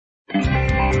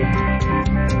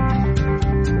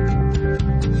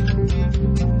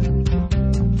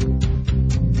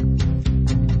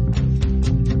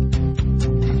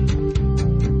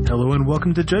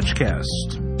welcome to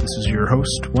JudgeCast. This is your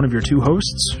host, one of your two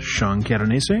hosts, Sean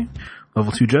Catanese,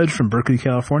 level 2 judge from Berkeley,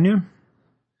 California.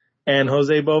 And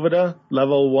Jose Boveda,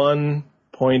 level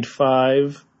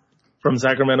 1.5 from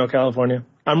Sacramento, California.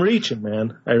 I'm reaching,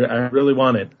 man. I really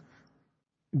want it.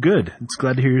 Good. It's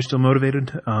glad to hear you're still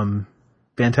motivated.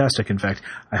 Fantastic, in fact.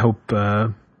 I hope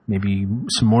maybe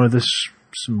some more of this,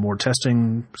 some more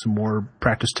testing, some more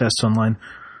practice tests online.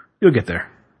 You'll get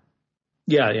there.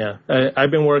 Yeah.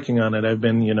 I've been working on it. I've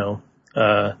been,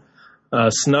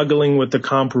 snuggling with the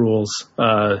comp rules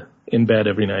in bed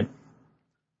every night.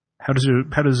 How does your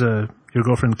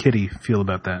girlfriend Kitty feel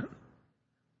about that?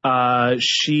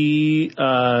 She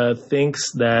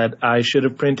thinks that I should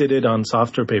have printed it on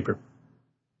softer paper.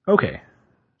 Okay.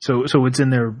 So it's in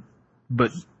there,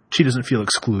 but she doesn't feel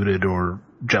excluded or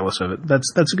jealous of it.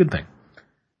 That's a good thing.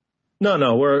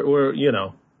 No, we're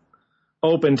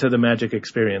open to the Magic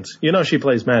experience. She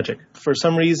plays Magic. For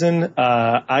some reason,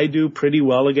 I do pretty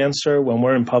well against her when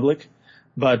we're in public,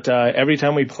 but every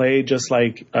time we play, just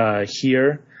like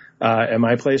here at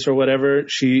my place or whatever,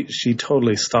 she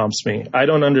totally stomps me. I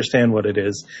don't understand what it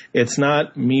is. It's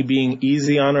not me being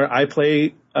easy on her. I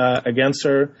play against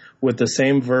her with the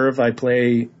same verve I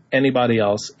play anybody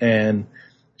else, and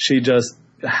she just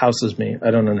houses me.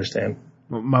 I don't understand.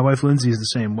 Well, my wife Lindsay is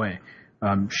the same way.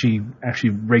 She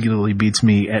actually regularly beats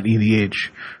me at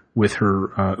EDH with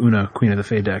her Una, Queen of the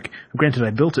Fae deck. Granted, I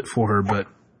built it for her, but,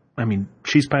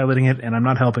 she's piloting it, and I'm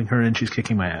not helping her, and she's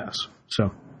kicking my ass.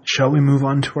 So, shall we move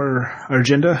on to our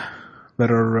agenda? Let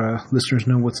our listeners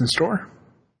know what's in store?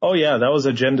 Oh, yeah, that was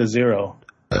Agenda 0.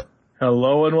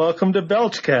 Hello and welcome to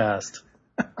Belchcast.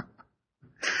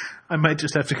 I might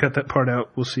just have to cut that part out.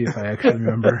 We'll see if I actually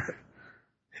remember.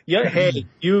 Yeah, hey,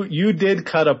 you did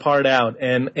cut a part out,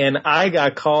 and I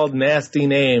got called nasty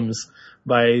names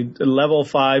by level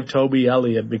 5 Toby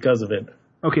Elliott because of it.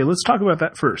 Okay, let's talk about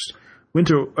that first.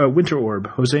 Winter Orb.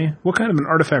 Jose, what kind of an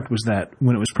artifact was that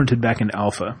when it was printed back in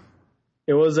Alpha?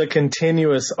 It was a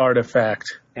continuous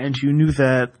artifact. And you knew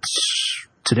that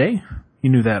today?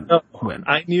 You knew that when?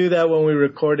 I knew that when we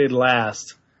recorded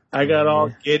last. I got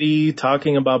all giddy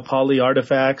talking about poly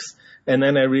artifacts. And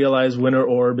then I realized Winter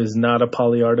Orb is not a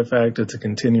poly artifact, it's a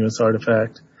continuous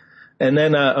artifact. And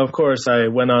then, of course, I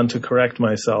went on to correct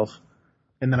myself.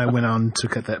 And then I went on to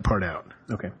cut that part out.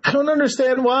 Okay. I don't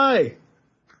understand why.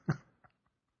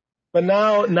 But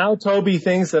now Toby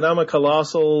thinks that I'm a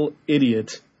colossal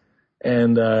idiot.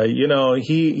 And, I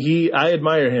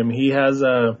admire him. He has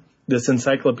this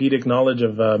encyclopedic knowledge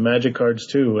of Magic cards,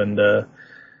 too.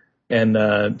 And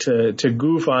to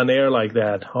goof on air like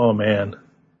that, oh, man.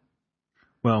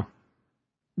 Well,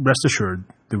 rest assured,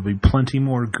 there will be plenty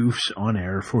more goofs on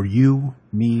air for you,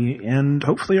 me, and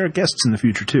hopefully our guests in the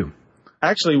future, too.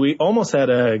 Actually, we almost had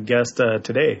a guest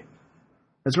today.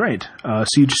 That's right.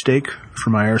 Siege Steak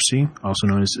from IRC, also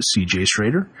known as CJ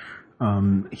Schrader.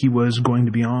 He was going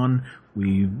to be on.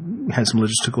 We had some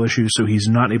logistical issues, so he's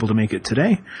not able to make it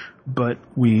today, but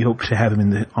we hope to have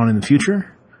him on in the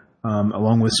future,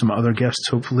 along with some other guests,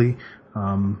 hopefully.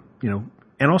 And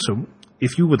also,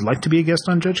 if you would like to be a guest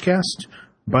on JudgeCast,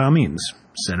 by all means,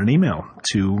 send an email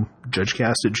to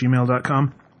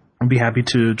judgecast@gmail.com. I'd be happy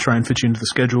to try and fit you into the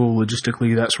schedule,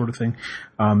 logistically, that sort of thing.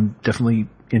 Definitely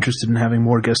interested in having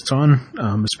more guests on,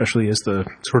 especially as the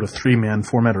sort of 3-man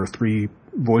format or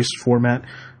 3-voice format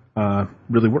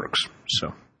really works.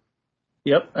 So,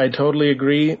 yep, I totally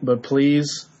agree. But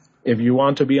please, if you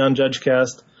want to be on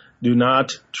JudgeCast, do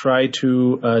not try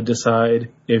to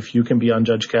decide if you can be on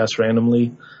JudgeCast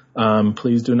randomly.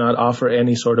 Please do not offer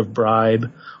any sort of bribe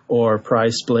or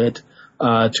prize split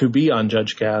to be on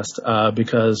JudgeCast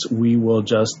because we will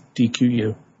just DQ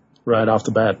you right off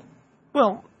the bat.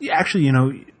 Well, actually,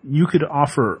 you could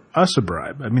offer us a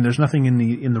bribe. There's nothing in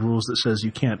the rules that says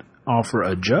you can't offer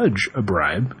a judge a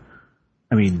bribe.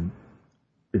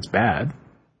 It's bad.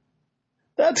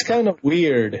 That's kind of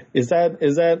weird. Is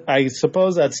that? I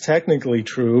suppose that's technically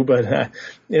true, but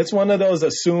it's one of those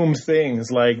assumed things,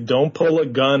 like don't pull a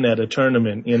gun at a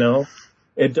tournament,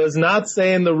 It does not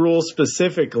say in the rules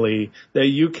specifically that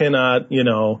you cannot,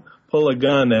 pull a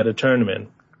gun at a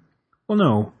tournament. Well,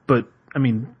 no, but,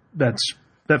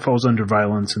 that falls under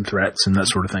violence and threats and that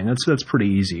sort of thing. That's pretty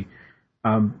easy.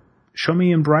 Show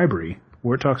me in bribery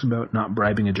where it talks about not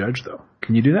bribing a judge, though.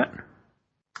 Can you do that?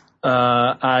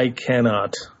 I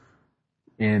cannot.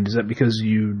 And is that because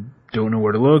you don't know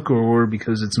where to look or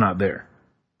because it's not there?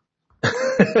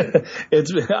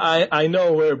 I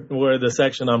know where the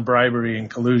section on bribery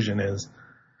and collusion is.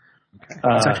 Okay.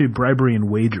 It's actually bribery and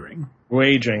wagering.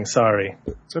 Wagering, sorry.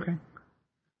 It's okay.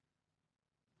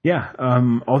 Yeah,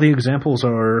 all the examples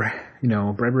are,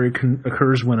 bribery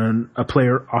occurs when a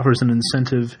player offers an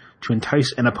incentive to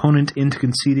entice an opponent into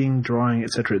conceding, drawing,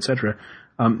 etc., etc.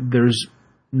 There's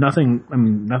nothing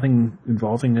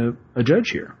involving a judge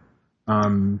here.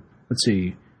 Let's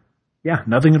see. Yeah,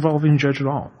 nothing involving a judge at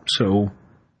all. So,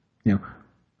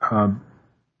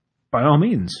 by all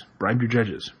means, bribe your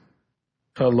judges.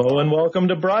 Hello and welcome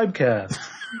to Bribecast.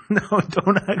 No,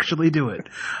 don't actually do it.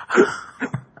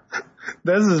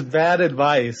 This is bad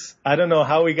advice. I don't know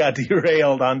how we got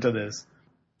derailed onto this.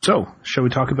 So, shall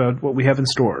we talk about what we have in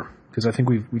store? Because I think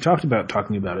we talked about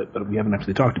talking about it, but we haven't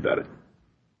actually talked about it.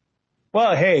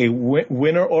 Well, hey,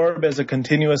 Winter Orb as a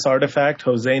continuous artifact,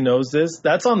 Jose knows this.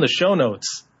 That's on the show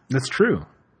notes. That's true.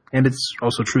 And it's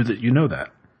also true that you know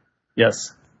that.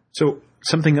 Yes. So,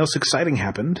 something else exciting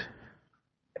happened.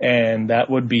 And that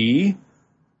would be?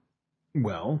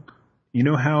 Well, you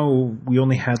know how we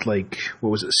only had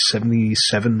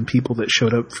 77 people that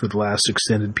showed up for the last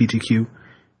extended PTQ?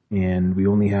 And we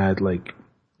only had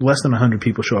less than 100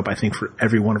 people show up, I think, for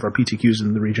every one of our PTQs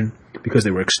in the region because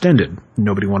they were extended.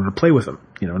 Nobody wanted to play with them.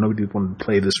 Nobody wanted to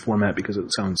play this format because it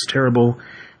sounds terrible,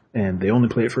 and they only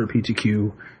play it for a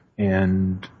PTQ,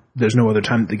 and there's no other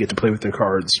time that they get to play with their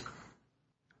cards.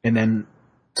 And then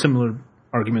similar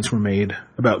arguments were made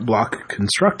about block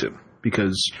constructed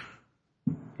because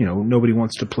nobody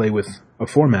wants to play with a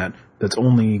format that's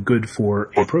only good for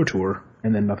a Pro Tour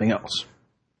and then nothing else.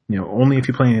 Only if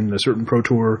you play in a certain Pro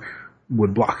Tour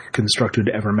would block constructed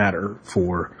ever matter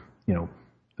for,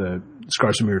 the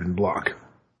Scars of Mirrodin block.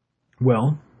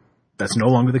 Well, that's no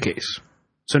longer the case.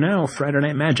 So now Friday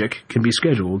Night Magic can be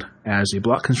scheduled as a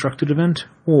block constructed event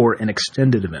or an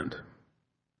extended event.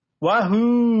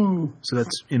 Wahoo! So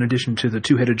that's in addition to the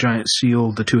two-headed giant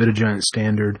sealed, the two-headed giant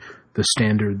standard, the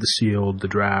sealed, the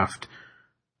draft.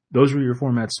 Those were your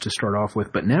formats to start off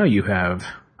with, but now you have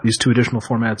these two additional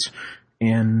formats,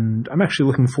 and I'm actually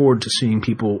looking forward to seeing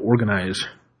people organize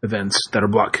events that are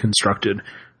block constructed.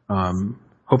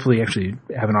 Hopefully actually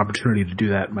have an opportunity to do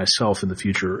that myself in the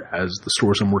future as the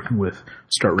stores I'm working with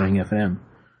start running FNM.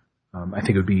 I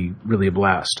think it would be really a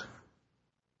blast.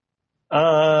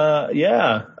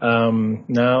 Yeah.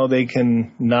 Now they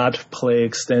can not play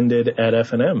extended at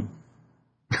FNM.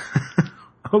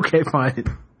 Okay, fine.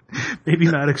 Maybe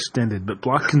not extended, but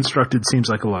block constructed seems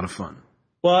like a lot of fun.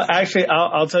 Well, actually,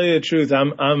 I'll tell you the truth.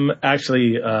 I'm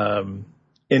actually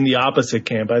in the opposite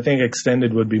camp. I think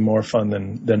extended would be more fun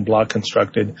than block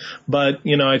constructed. But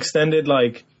extended,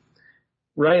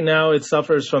 right now it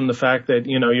suffers from the fact that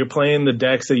you're playing the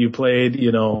decks that you played.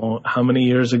 How many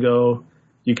years ago?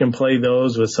 You can play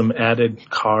those with some added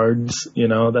cards.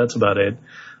 That's about it.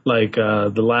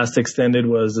 The last extended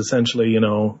was essentially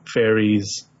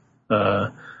fairies,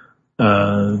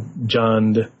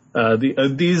 Jund.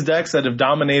 These decks that have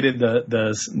dominated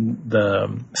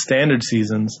the standard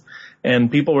seasons,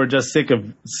 and people were just sick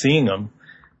of seeing them.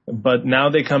 But now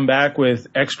they come back with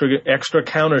extra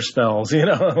counter spells,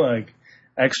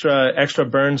 extra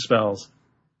burn spells.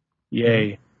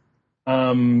 Yay!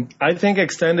 I think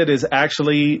extended is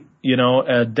actually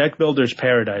a deck builder's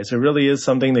paradise. It really is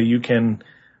something that you can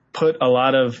put a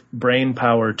lot of brain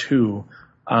power to,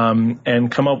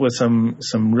 and come up with some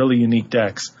really unique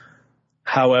decks.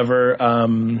 However,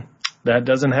 that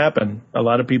doesn't happen. A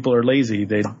lot of people are lazy.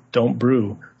 They don't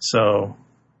brew. So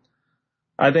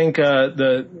I think,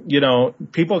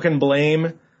 people can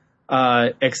blame,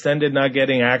 extended not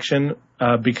getting action,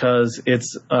 because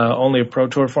it's, only a Pro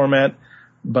Tour format.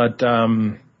 But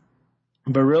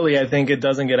really I think it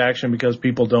doesn't get action because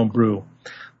people don't brew.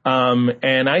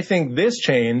 And I think this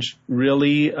change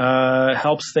really,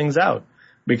 helps things out.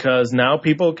 Because now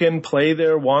people can play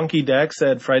their wonky decks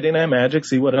at Friday Night Magic,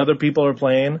 see what other people are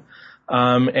playing,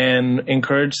 and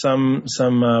encourage some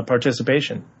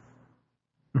participation.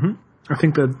 Mm-hmm. I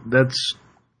think that's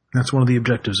one of the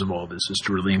objectives of all this, is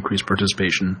to really increase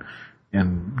participation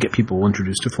and get people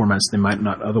introduced to formats they might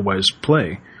not otherwise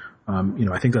play.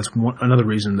 I think that's another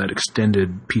reason that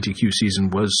extended PTQ season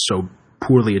was so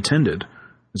poorly attended,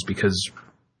 is because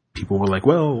people were like,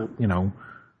 well,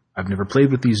 I've never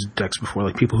played with these decks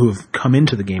before. People who have come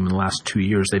into the game in the last 2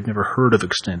 years, they've never heard of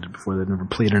extended before. They've never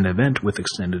played an event with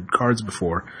extended cards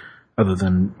before, other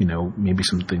than, maybe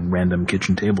something random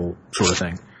kitchen table sort of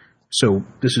thing. So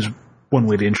this is one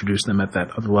way to introduce them at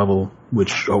that other level,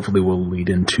 which hopefully will lead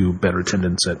into better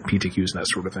attendance at PTQs and that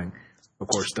sort of thing. Of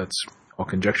course, that's all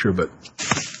conjecture, but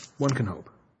one can hope.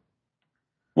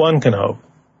 One can hope.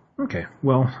 Okay,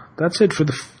 well, that's it for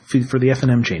the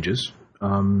FNM changes.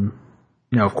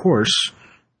 Now, of course,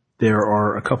 there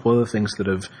are a couple other things that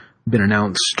have been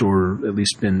announced or at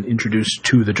least been introduced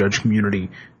to the judge community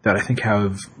that I think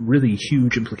have really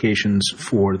huge implications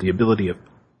for the ability of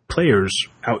players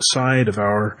outside of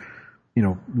our,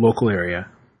 local area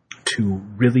to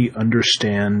really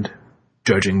understand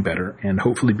judging better and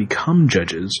hopefully become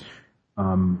judges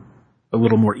a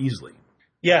little more easily.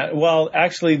 Yeah, well,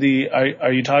 actually,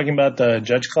 are you talking about the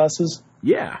judge classes?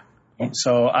 Yeah.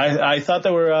 So I thought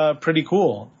they were pretty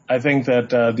cool. I think that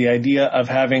the idea of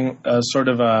having a sort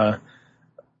of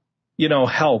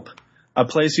help, a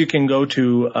place you can go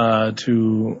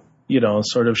to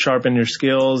sort of sharpen your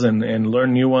skills and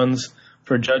learn new ones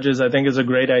for judges, I think is a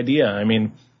great idea. I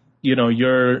mean,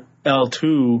 your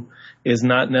L2 is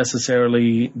not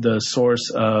necessarily the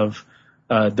source of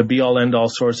the be-all, end-all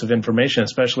source of information,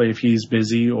 especially if he's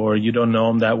busy or you don't know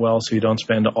him that well, so you don't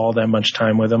spend all that much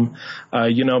time with him.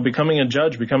 Becoming a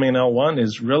judge, becoming an L1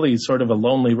 is really sort of a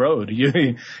lonely road.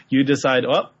 You decide,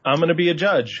 I'm going to be a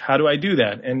judge. How do I do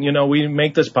that? And, we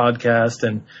make this podcast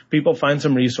and people find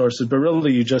some resources, but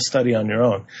really you just study on your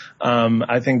own.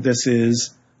 I think this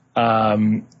is,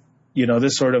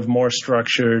 this sort of more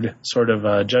structured sort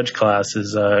of judge class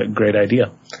is a great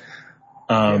idea.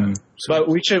 But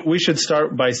we should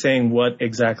start by saying what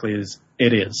exactly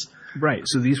it is. Right.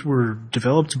 So these were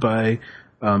developed by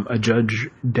a judge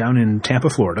down in Tampa,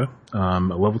 Florida, a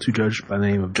level 2 judge by the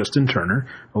name of Justin Turner,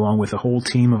 along with a whole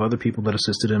team of other people that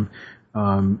assisted him.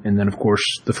 And then, of course,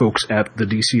 the folks at the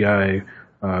DCI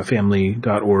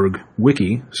family.org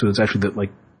wiki. So it's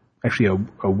actually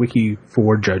a wiki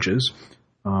for judges,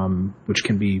 which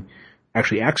can be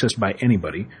actually accessed by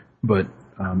anybody. But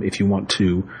if you want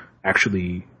to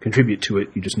actually contribute to it,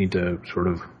 you just need to sort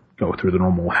of go through the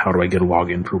normal, how do I get a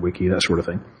login for wiki, that sort of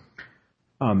thing.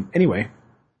 Anyway,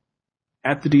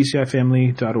 at the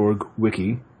DCIFamily.org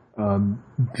wiki,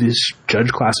 this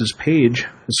judge classes page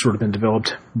has sort of been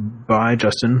developed by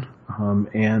Justin,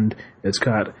 and it's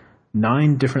got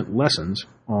 9 different lessons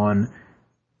on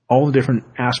all the different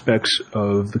aspects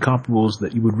of the comparables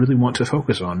that you would really want to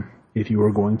focus on if you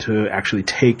were going to actually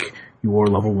take your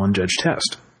level 1 judge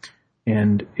test.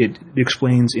 And it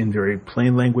explains in very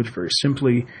plain language, very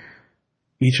simply,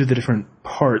 each of the different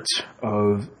parts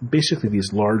of basically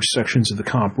these large sections of the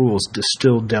comp rules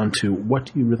distilled down to what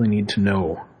do you really need to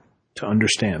know to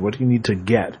understand? What do you need to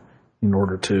get in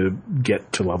order to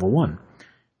get to level 1?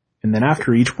 And then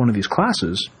after each one of these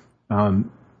classes,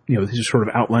 these are sort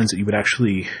of outlines that you would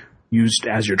actually use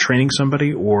as you're training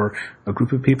somebody or a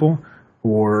group of people,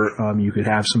 or you could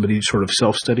have somebody sort of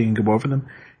self-study and go over them.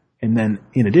 And then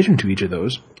in addition to each of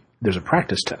those, there's a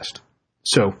practice test.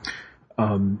 So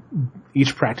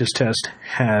each practice test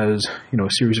has, a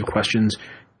series of questions.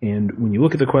 And when you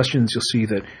look at the questions, you'll see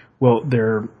that, well,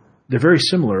 they're very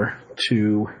similar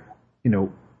to,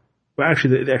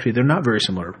 actually they're not very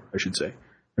similar, I should say.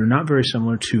 They're not very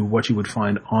similar to what you would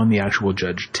find on the actual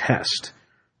judge test.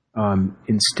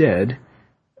 Instead,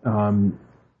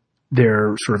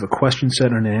 they're sort of a question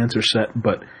set and an answer set,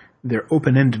 but they're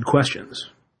open-ended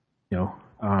questions.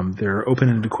 They're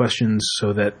open-ended questions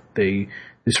so that they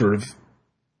sort of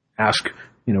ask,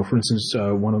 for instance,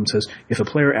 one of them says, if a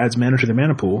player adds mana to their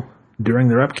mana pool during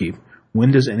their upkeep,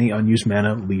 when does any unused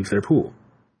mana leave their pool?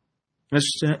 That's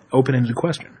just an open-ended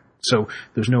question. So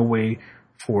there's no way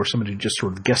for somebody to just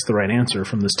sort of guess the right answer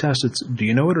from this test. It's, do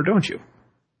you know it or don't you?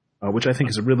 Which I think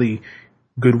is a really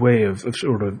good way of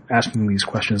sort of asking these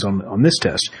questions on this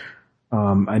test.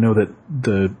 I know that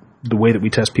the way that we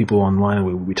test people online, the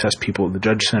way we test people at the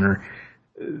Judge Center,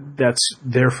 that's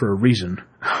there for a reason.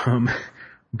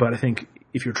 But I think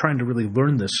if you're trying to really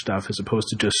learn this stuff as opposed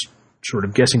to just sort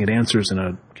of guessing at answers in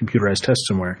a computerized test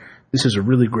somewhere, this is a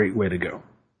really great way to go.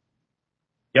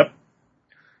 Yep.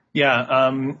 Yeah.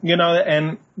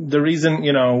 And the reason,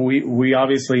 we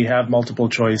obviously have multiple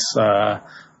choice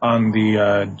on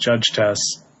the judge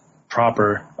test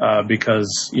proper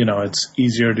because, it's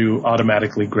easier to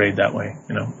automatically grade that way,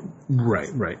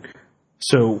 Right.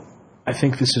 So I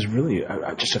think this is really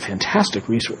just a fantastic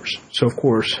resource. So, of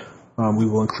course, we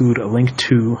will include a link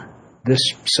to this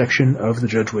section of the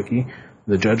Judge Wiki,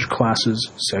 the Judge Classes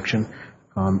section,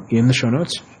 in the show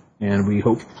notes. And we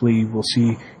hopefully will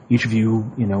see each of you,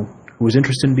 who is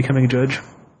interested in becoming a judge.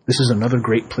 This is another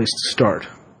great place to start.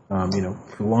 For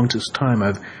the longest time,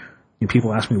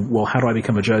 people ask me, well, how do I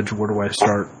become a judge? Where do I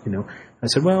start? I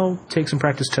said, well, take some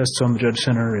practice tests on the Judge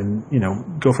Center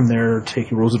and, go from there,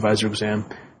 take your Rules Advisor exam.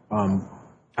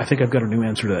 I think I've got a new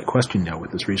answer to that question now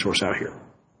with this resource out here.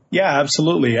 Yeah,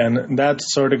 absolutely. And that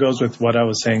sort of goes with what I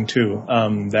was saying too,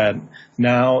 that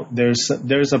now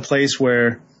there's a place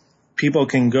where people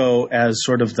can go as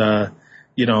sort of the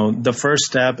first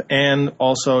step and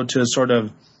also to sort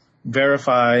of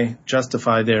verify,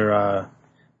 justify their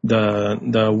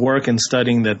the work and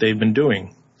studying that they've been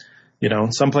doing.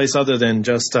 Someplace other than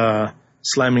just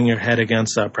slamming your head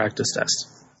against a practice test.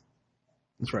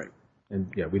 That's right.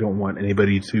 And yeah, we don't want any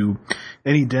dents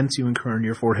you incur in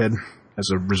your forehead as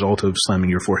a result of slamming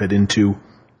your forehead into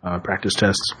practice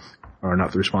tests are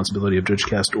not the responsibility of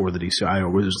JudgeCast or the DCI or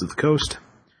Wizards of the Coast.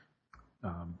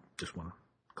 Just want to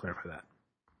clarify that.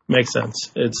 Makes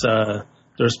sense. It's the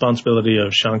responsibility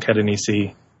of Sean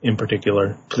Catanese in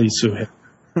particular. Please sue him.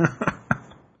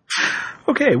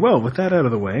 Okay, well, with that out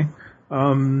of the way,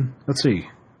 let's see.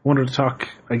 Wanted to talk,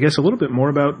 I guess, a little bit more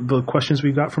about the questions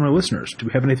we got from our listeners. Do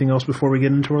we have anything else before we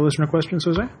get into our listener questions,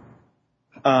 Jose?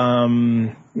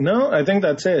 No, I think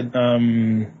that's it.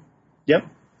 Yep,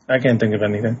 I can't think of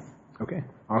anything. Okay,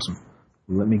 awesome.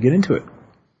 Let me get into it.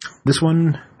 This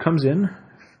one comes in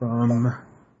from,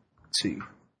 let's see,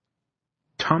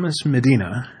 Thomas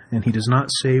Medina, and he does not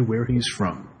say where he's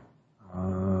from.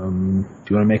 Do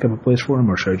you want to make up a place for him,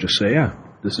 or should I just say, yeah,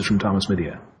 this is from Thomas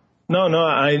Medina? No,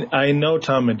 I know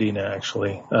Tom Medina,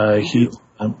 actually.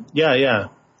 Yeah.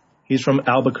 He's from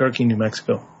Albuquerque, New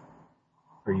Mexico.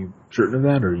 Are you certain of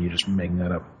that, or are you just making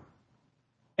that up?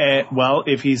 Well,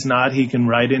 if he's not, he can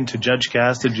write into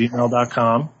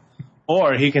judgecast@gmail.com,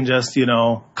 or he can just,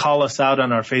 call us out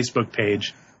on our Facebook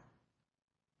page.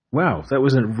 Wow, that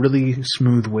was a really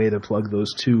smooth way to plug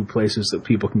those two places that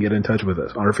people can get in touch with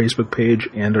us, our Facebook page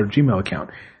and our Gmail account.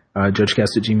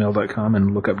 Judgecast@gmail.com,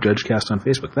 and look up JudgeCast on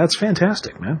Facebook. That's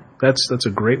fantastic, man. That's a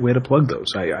great way to plug those.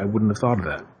 I wouldn't have thought of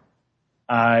that.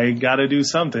 I gotta do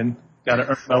something. Gotta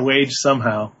earn my wage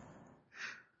somehow.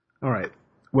 All right.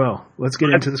 Well, let's get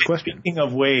into this question. Speaking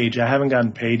of wage, I haven't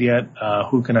gotten paid yet.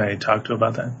 Who can I talk to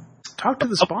about that? Talk to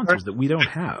the sponsors that we don't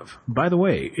have. By the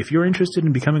way, if you're interested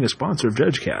in becoming a sponsor of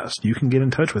JudgeCast, you can get in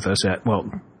touch with us at, well,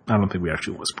 I don't think we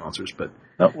actually want sponsors, but...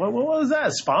 What was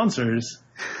that? Sponsors?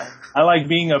 I like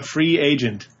being a free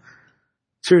agent.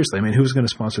 Seriously, I mean, who's going to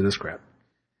sponsor this crap?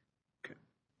 Okay.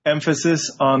 Emphasis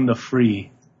on the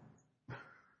free.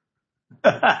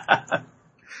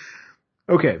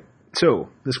 Okay, so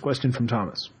this question from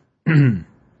Thomas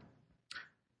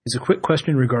is a quick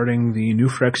question regarding the New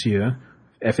Phyrexia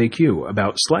FAQ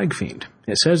about Slag Fiend.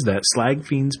 It says that Slag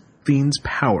Fiend's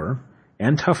power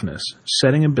and toughness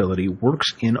setting ability works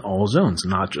in all zones,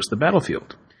 not just the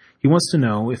battlefield. He wants to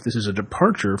know if this is a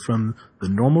departure from the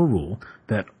normal rule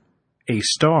that a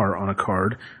star on a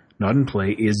card not in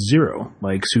play is 0,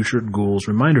 like Sutured Ghoul's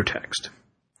reminder text.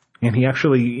 And he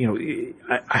actually,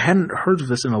 I hadn't heard of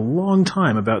this in a long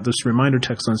time about this reminder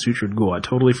text on Sutured Ghoul. I'd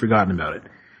totally forgotten about it.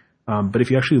 But if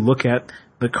you actually look at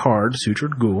the card,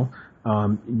 Sutured Ghoul,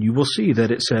 you will see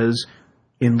that it says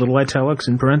in little italics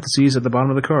in parentheses at the bottom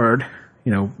of the card,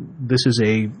 this is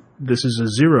a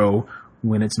 0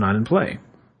 when it's not in play.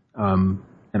 And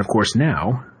of course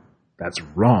now, that's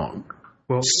wrong.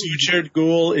 Well, Sutured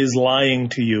Ghoul is lying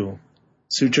to you.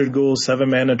 Sutured Ghoul,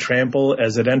 7-mana trample.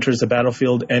 As it enters the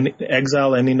battlefield,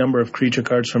 exile any number of creature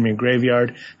cards from your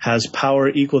graveyard. Has power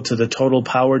equal to the total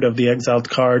powered of the exiled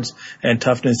cards, and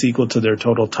toughness equal to their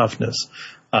total toughness.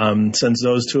 Since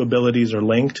those two abilities are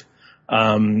linked,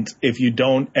 if you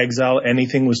don't exile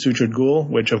anything with Sutured Ghoul,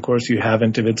 which of course you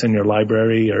haven't if it's in your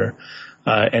library or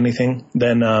anything,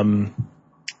 then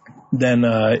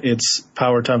its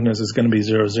power toughness is going to be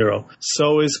 0/0.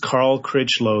 So is Carl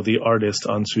Critchlow, the artist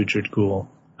on Sutured Ghoul.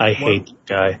 I hate the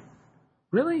guy.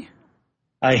 Really?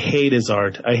 I hate his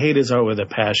art. I hate his art with a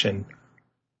passion.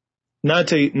 Not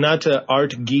to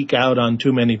art geek out on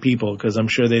too many people, because I'm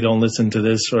sure they don't listen to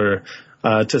this for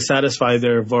to satisfy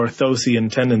their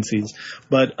Vorthosian tendencies.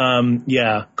 But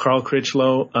Carl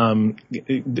Critchlow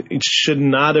it should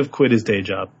not have quit his day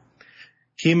job.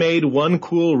 He made one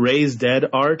cool Raise Dead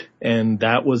art, and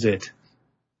that was it.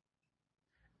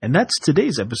 And that's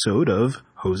today's episode of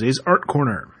Jose's Art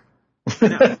Corner.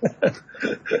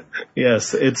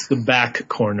 Yes, it's the back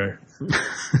corner.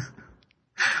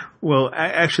 Well,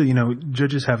 actually,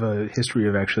 judges have a history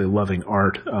of actually loving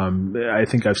art. I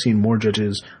think I've seen more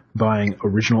judges buying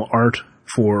original art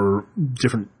for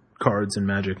different cards in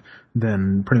Magic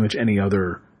than pretty much any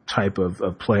other type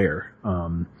of player.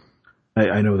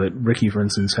 I know that Ricky, for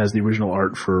instance, has the original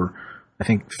art for, I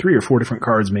think, 3 or 4 different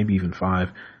cards, maybe even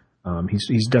 5.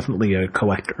 He's definitely a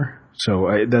collector,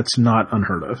 so that's not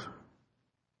unheard of.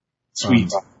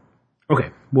 Sweet. Okay,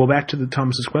 well, back to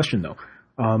Thomas's question, though.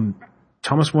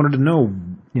 Thomas wanted to know,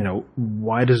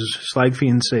 why does Slag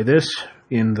Fiend say this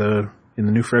in the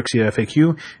New Phyrexia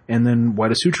FAQ, and then why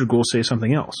does Sutured Ghoul say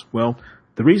something else? Well,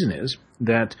 the reason is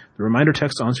that the reminder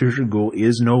text on Sutured Ghoul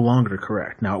is no longer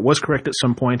correct. Now, it was correct at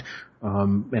some point,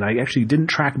 and I actually didn't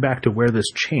track back to where this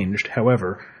changed.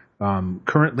 However,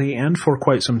 currently and for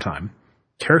quite some time,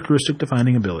 characteristic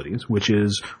defining abilities, which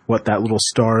is what that little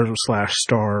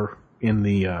star/star in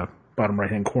the bottom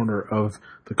right-hand corner of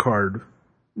the card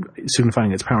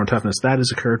signifying its power and toughness, that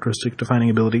is a characteristic defining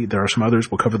ability. There are some others.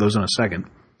 We'll cover those in a second.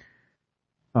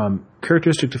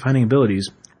 Characteristic defining abilities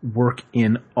work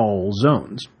in all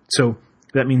zones. So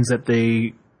that means that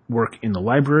they work in the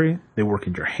library, they work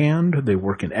in your hand, they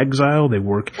work in exile, they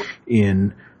work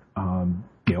in, on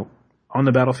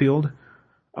the battlefield.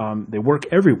 They work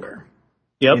everywhere.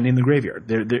 Yep. And in the graveyard.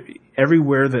 They're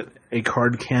everywhere that a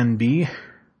card can be,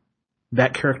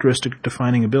 that characteristic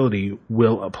defining ability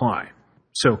will apply.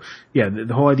 So, yeah,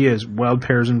 the whole idea is wild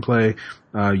pairs in play.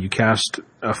 You cast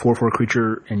a 4/4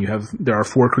 creature, and there are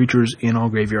 4 creatures in all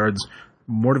graveyards.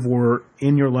 Mortivore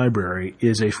in your library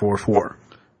is a 4/4.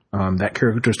 That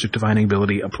characteristic defining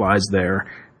ability applies there,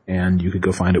 and you could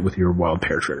go find it with your wild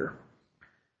pair trigger.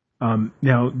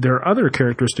 Now, there are other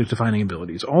characteristic defining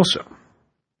abilities also.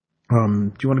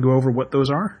 Do you want to go over what those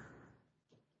are?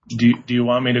 Do you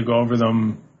want me to go over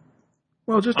them?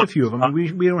 Well, just a few of them.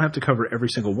 We don't have to cover every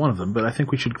single one of them, but I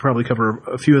think we should probably cover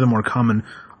a few of the more common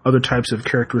other types of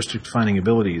characteristic defining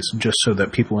abilities, just so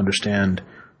that people understand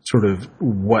sort of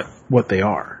what they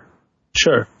are.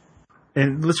 Sure.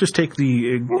 And let's just take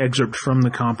the excerpt from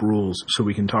the comp rules so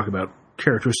we can talk about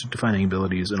characteristic defining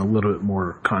abilities in a little bit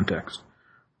more context.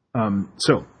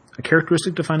 So, a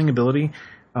characteristic defining ability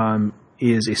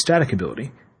is a static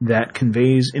ability that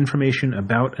conveys information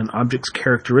about an object's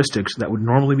characteristics that would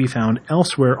normally be found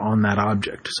elsewhere on that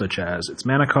object, such as its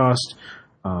mana cost,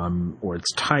 or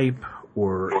its type,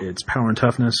 or its power and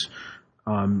toughness.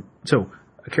 So,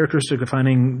 a characteristic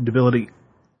defining ability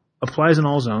applies in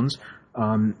all zones,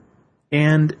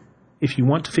 and if you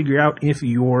want to figure out if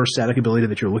your static ability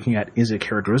that you're looking at is a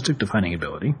characteristic defining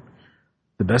ability,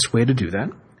 the best way to do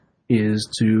that is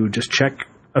to just check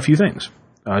a few things.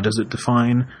 Does it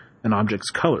define an object's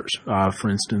colors? For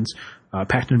instance,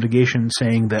 Pact of Negation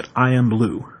saying that I am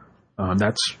blue.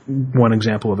 That's one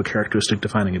example of a characteristic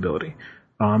defining ability.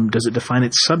 Does it define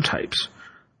its subtypes?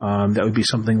 That would be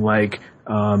something like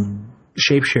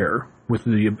Shapeshare with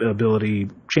the ability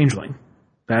Changeling.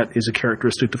 That is a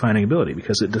characteristic defining ability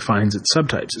because it defines its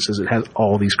subtypes. It says it has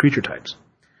all these creature types.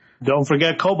 Don't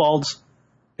forget kobolds.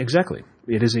 Exactly.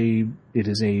 It is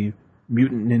a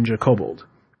mutant ninja kobold.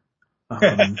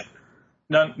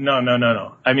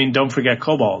 No. I mean, don't forget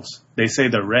kobolds. They say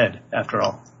they're red, after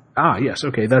all. Ah, yes.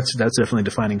 Okay, that's definitely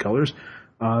defining colors.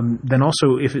 Then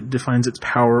also, if it defines its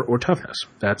power or toughness,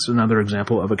 that's another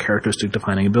example of a characteristic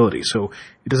defining ability. So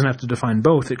it doesn't have to define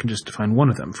both. It can just define one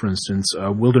of them. For instance,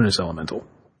 Wilderness Elemental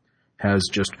has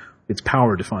just its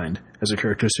power defined as a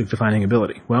characteristic defining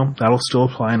ability. Well, that'll still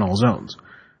apply in all zones.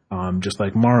 Just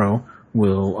like Morrow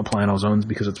will apply in all zones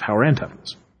because it's power and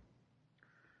toughness.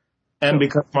 And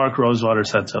because Mark Rosewater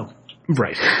said so.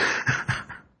 Right.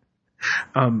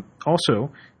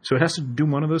 Also, so it has to do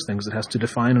one of those things. It has to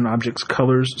define an object's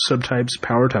colors, subtypes,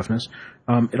 power, toughness.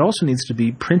 It also needs to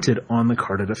be printed on the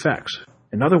card it affects.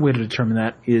 Another way to determine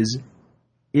that is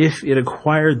if it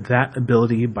acquired that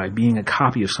ability by being a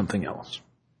copy of something else.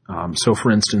 So,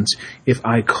 for instance, if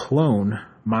I clone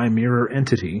my mirror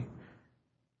entity,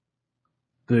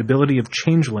 the ability of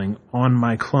Changeling on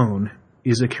my clone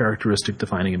is a characteristic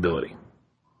defining ability.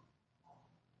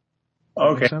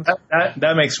 Okay,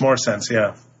 that makes more sense,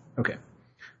 yeah. Okay.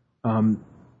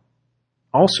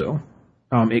 Also,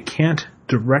 it can't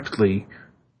directly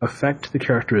affect the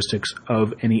characteristics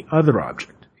of any other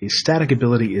object. A static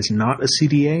ability is not a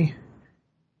CDA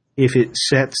if it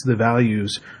sets the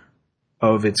values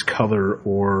of its color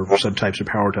or subtypes or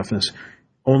power toughness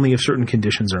only if certain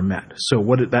conditions are met. So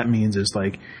what that means is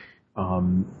like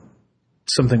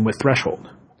something with threshold.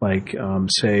 Like,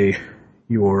 say,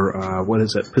 your,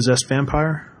 possessed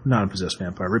vampire? Not a possessed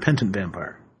vampire, repentant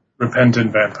vampire.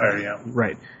 Repentant vampire, yeah.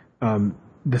 Right.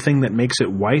 The thing that makes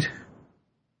it white,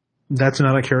 that's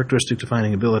not a characteristic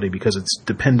defining ability because it's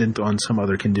dependent on some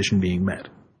other condition being met.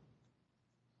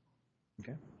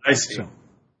 Okay. I see. So,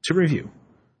 to review,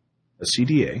 a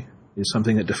CDA is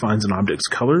something that defines an object's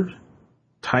color,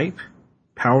 type,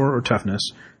 power, or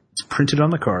toughness. It's printed on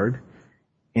the card,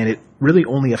 and it really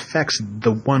only affects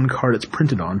the one card it's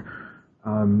printed on.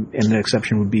 And an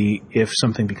exception would be if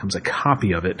something becomes a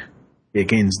copy of it, it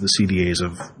gains the CDAs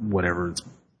of whatever it's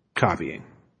copying.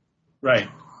 Right.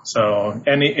 So,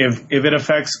 and if it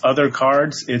affects other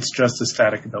cards, it's just a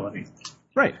static ability.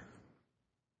 Right.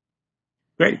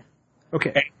 Great.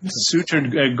 Okay.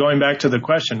 Sutured, going back to the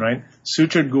question, right?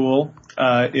 Sutured Ghoul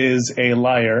is a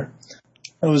liar.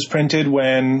 It was printed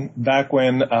back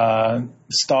when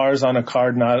stars on a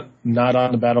card not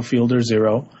on the battlefield are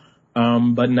 0,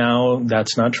 but now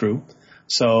that's not true.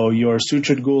 So your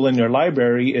Sutured Ghoul in your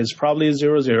library is probably a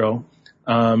 0/0.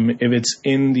 If it's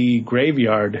in the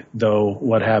graveyard, though,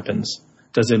 what happens?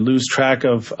 Does it lose track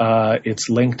of its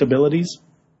linked abilities?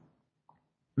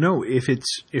 No, if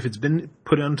it's been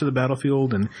put onto the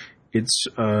battlefield and it's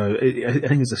I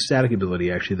think it's a static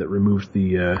ability actually that removes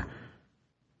the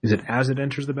is it as it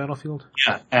enters the battlefield?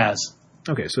 Yeah, as.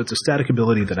 Okay, so it's a static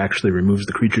ability that actually removes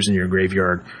the creatures in your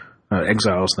graveyard,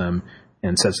 exiles them,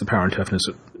 and sets the power and toughness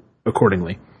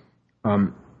accordingly.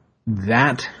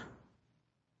 That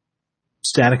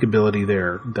static ability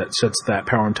there that sets that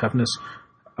power and toughness,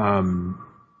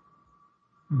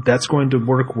 that's going to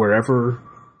work wherever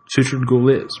Sutured Ghoul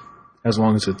is, as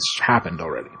long as it's happened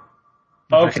already.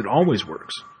 In fact, it always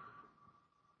works.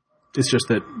 It's just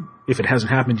that if it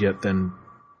hasn't happened yet, then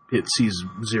it sees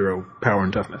 0 power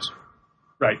and toughness.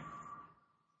 Right.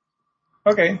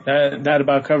 Okay, that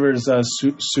about covers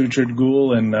Sutured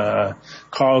Ghoul and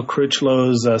Carl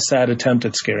Critchlow's sad attempt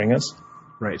at scaring us.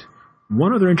 Right.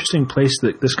 One other interesting place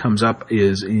that this comes up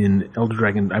is in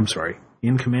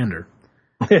in Commander,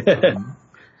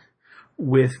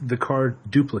 with the card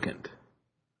Duplicant.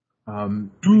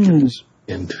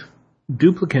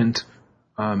 Duplicant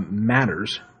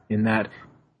matters in that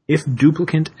if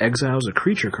Duplicant exiles a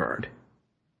creature card,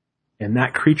 and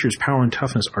that creature's power and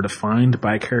toughness are defined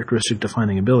by a characteristic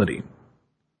defining ability,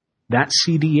 that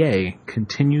CDA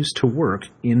continues to work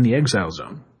in the exile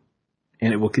zone.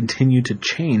 And it will continue to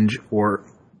change or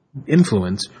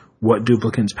influence what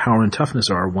Duplicant's power and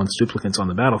toughness are once Duplicant's on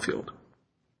the battlefield.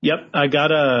 Yep, I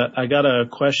got a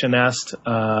question asked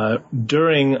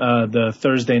during the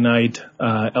Thursday night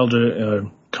Elder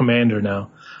Commander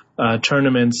now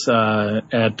tournaments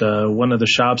at one of the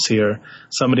shops here.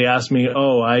 Somebody asked me,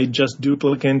 I just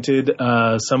duplicated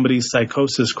somebody's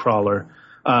Psychosis Crawler,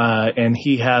 and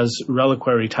he has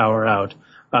Reliquary Tower out.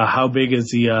 How big is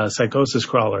the Psychosis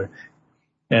Crawler?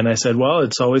 And I said, well,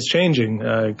 it's always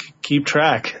changing. Keep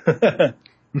track.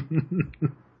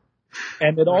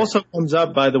 And it also comes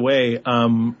up, by the way,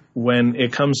 when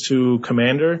it comes to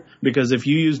Commander, because if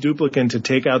you use Duplicant to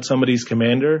take out somebody's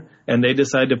Commander and they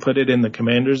decide to put it in the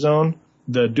Commander zone,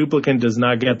 the Duplicant does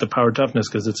not get the power toughness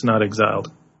because it's not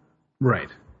exiled. Right.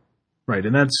 Right.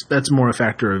 And that's more a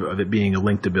factor of it being a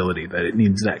linked ability, that it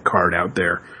needs that card out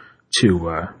there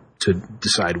to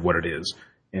decide what it is.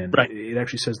 And right. It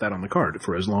actually says that on the card,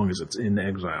 for as long as it's in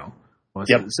exile. Well,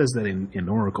 it says that in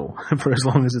Oracle, for as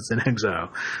long as it's in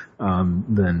exile,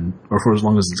 or for as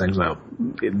long as it's exiled,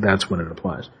 that's when it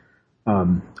applies.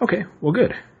 Okay, well,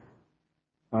 good.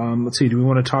 Let's see, do we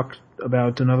want to talk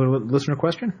about another listener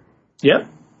question? Yeah.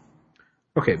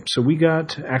 Okay, so we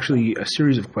got actually a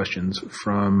series of questions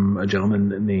from a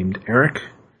gentleman named Eric.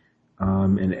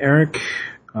 And Eric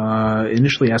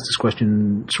initially asked this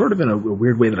question sort of in a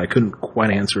weird way that I couldn't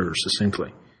quite answer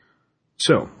succinctly.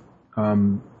 So,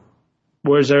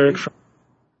 where's Eric from?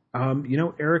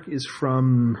 Eric is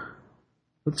from,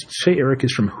 let's say Eric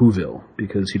is from Whoville,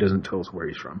 because he doesn't tell us where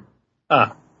he's from.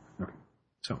 Ah. Okay.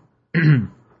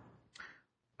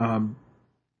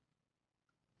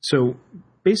 So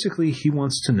basically he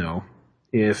wants to know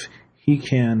if he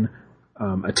can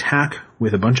attack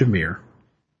with a bunch of Myr,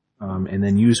 and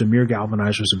then use a Myr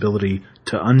Galvanizer's ability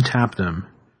to untap them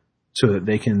so that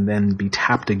they can then be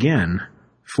tapped again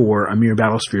for a Myr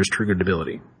Battlesphere's triggered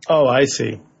ability. Oh, I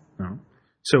see.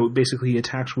 So basically he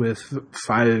attacks with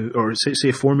 5, or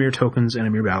say 4 Myr tokens and a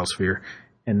Myr Battlesphere,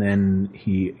 and then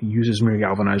he uses Myr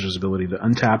Galvanizer's ability to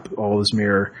untap all his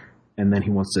Myr, and then he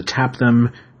wants to tap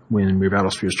them when Myr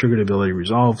Battlesphere's triggered ability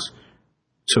resolves,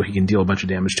 so he can deal a bunch of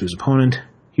damage to his opponent.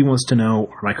 He wants to know,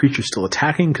 are my creatures still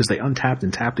attacking because they untapped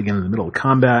and tapped again in the middle of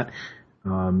combat?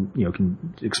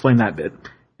 Can explain that bit.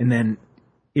 And then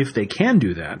if they can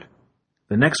do that,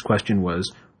 the next question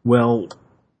was, well,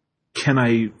 can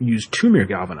I use 2 Myr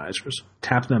Galvanizers,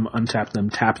 tap them, untap them,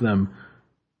 tap them,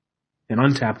 and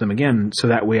untap them again, so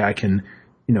that way I can,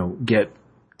 get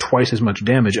twice as much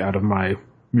damage out of my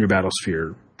Myr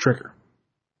Battlesphere trigger?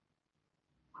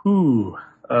 Ooh.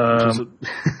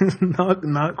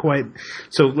 Not quite.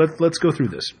 So let's go through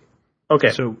this. Okay.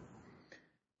 So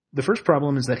the first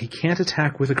problem is that he can't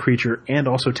attack with a creature and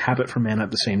also tap it for mana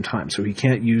at the same time. So he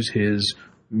can't use his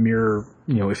Myr,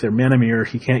 if they're mana Myr,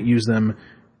 he can't use them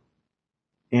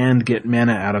and get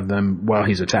mana out of them while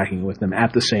he's attacking with them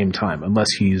at the same time,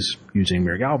 unless he's using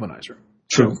Myr Galvanizer.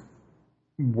 True. So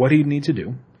what he'd need to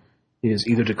do is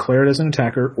either declare it as an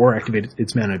attacker or activate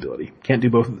its mana ability. Can't do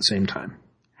both at the same time.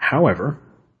 However,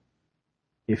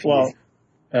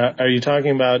 are you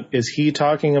talking about, is he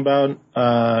talking about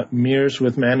Myrs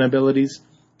with mana abilities?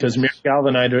 Because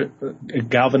Mirror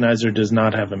Galvanizer does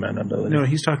not have a mana ability. No,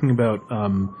 he's talking about,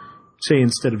 say,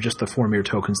 instead of just the 4 mirror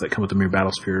tokens that come with the Mirror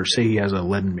Battlesphere, say he has a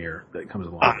leaden mirror that comes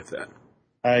along with that.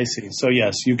 I see. So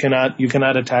yes, you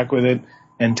cannot attack with it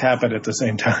and tap it at the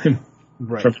same time.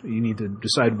 Right. You need to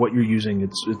decide what you're using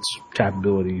its tap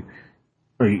ability.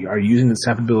 Are you using its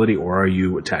tap ability, or are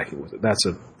you attacking with it? That's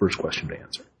a first question to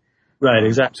answer. Right,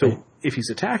 exactly. So if he's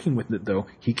attacking with it, though,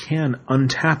 he can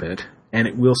untap it, and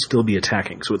it will still be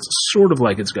attacking. So it's sort of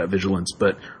like it's got Vigilance,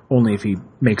 but only if he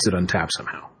makes it untap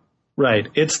somehow. Right.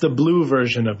 It's the blue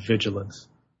version of Vigilance.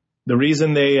 The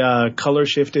reason they color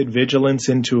shifted Vigilance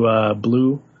into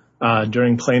blue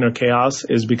during Planar Chaos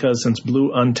is because since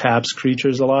blue untaps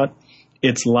creatures a lot,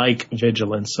 it's like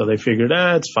Vigilance. So they figured,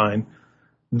 it's fine.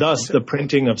 Thus, the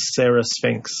printing of Sarah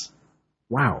Sphinx.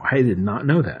 Wow, I did not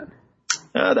know that.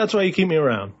 That's why you keep me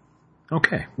around.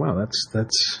 Okay, well,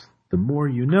 that's the more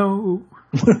you know.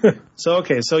 So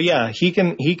yeah, he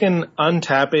can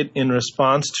untap it in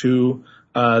response to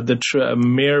the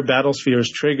Mirror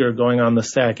Battlesphere's trigger going on the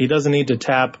stack. He doesn't need to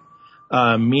tap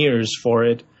mirrors for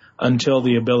it until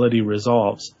the ability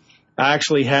resolves. I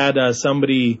actually had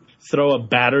somebody throw a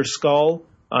Batter Skull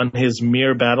on his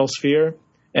Mirror Battlesphere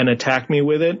and attack me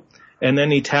with it, and then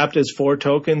he tapped his 4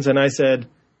 tokens, and I said,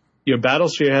 your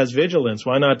Battlesphere has Vigilance,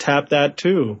 why not tap that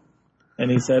too? And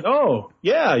he said, oh,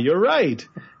 yeah, you're right.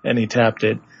 And he tapped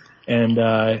it, and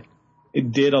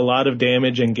it did a lot of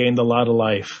damage and gained a lot of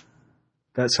life.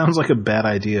 That sounds like a bad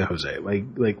idea, Jose.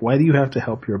 Like, why do you have to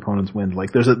help your opponents win?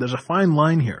 Like, there's a fine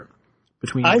line here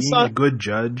between being a good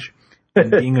judge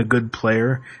and being a good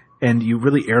player, and you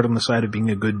really erred on the side of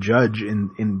being a good judge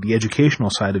in the educational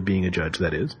side of being a judge,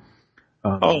 that is.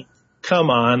 Oh, come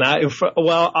on.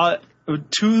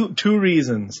 Two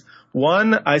reasons.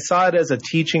 One, I saw it as a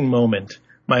teaching moment.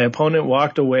 My opponent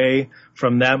walked away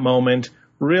from that moment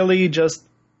really just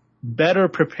better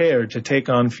prepared to take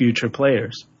on future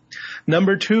players.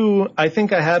 Number 2, I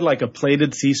think I had like a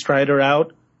plated Sea Strider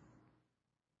out,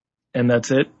 and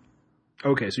that's it.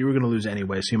 Okay, so you were going to lose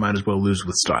anyway, so you might as well lose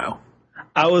with style.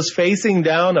 I was facing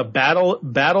down a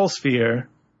battle sphere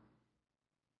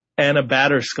and a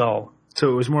Batter Skull.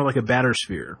 So it was more like a Batter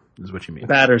Sphere, is what you mean.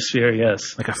 Batter Sphere,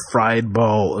 yes. Like a fried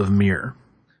ball of mirror.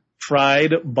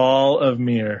 Fried ball of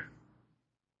mirror.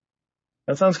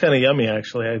 That sounds kind of yummy,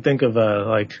 actually. I think of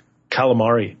like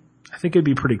calamari. I think it'd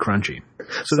be pretty crunchy.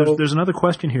 So there's another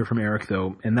question here from Eric,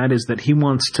 though, and that is that he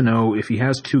wants to know if he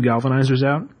has 2 Galvanizers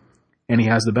out and he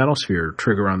has the Battlesphere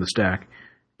trigger on the stack,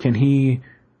 can he,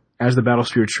 as the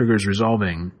Battlesphere trigger is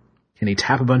resolving, can he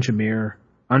tap a bunch of mirror,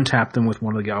 untap them with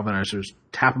one of the Galvanizers,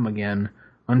 tap them again,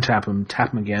 untap them,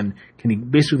 tap them again? Can he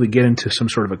basically get into some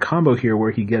sort of a combo here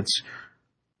where he gets,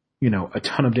 a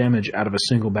ton of damage out of a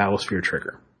single Battlesphere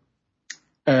trigger?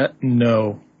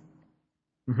 No.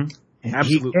 Mm-hmm.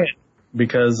 Absolutely. He can't,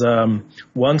 because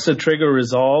once the trigger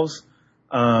resolves,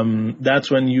 that's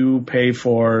when you pay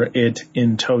for it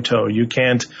in toto. You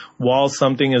can't, while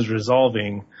something is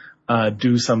resolving,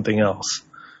 do something else.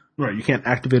 Right, you can't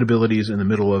activate abilities in the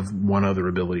middle of one other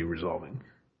ability resolving.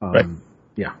 Right.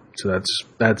 Yeah, so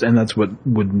that's what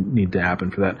would need to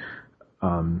happen for that.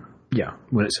 Yeah,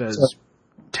 when it says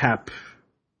tap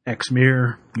X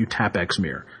mirror, you tap X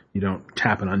mirror. You don't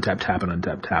tap and untap, tap and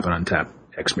untap, tap and untap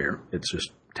X mirror. It's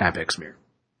just tap X mirror.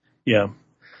 Yeah.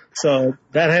 So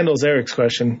that handles Eric's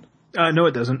question. No,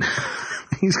 it doesn't.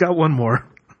 He's got one more.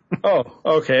 Oh,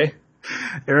 okay.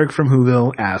 Eric from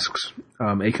Whoville asks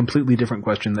a completely different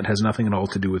question that has nothing at all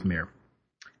to do with mirror.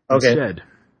 Okay. Instead,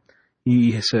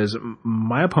 he says,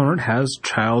 my opponent has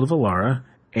Child of Alara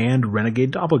and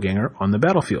Renegade Doppelganger on the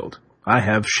battlefield. I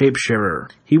have Shapesharer.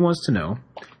 He wants to know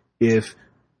if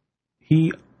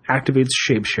he activates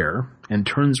Shapesharer and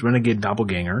turns Renegade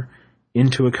Doppelganger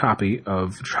into a copy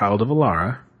of Child of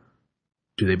Alara,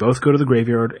 do they both go to the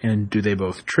graveyard and do they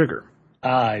both trigger?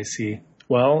 I see.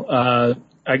 Well,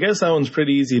 I guess that one's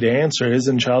pretty easy to answer.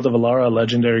 Isn't Child of Alara a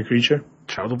legendary creature?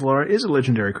 Child of Alara is a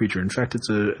legendary creature. In fact, it's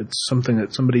something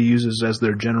that somebody uses as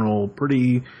their general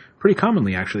pretty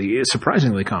commonly, actually,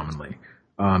 surprisingly commonly,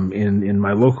 in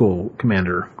my local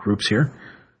commander groups here.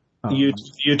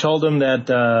 You told them that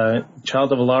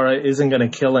Child of Alara isn't going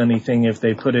to kill anything if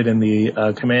they put it in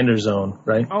the commander zone,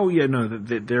 right? Oh yeah, no,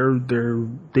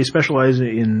 they specialize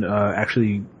in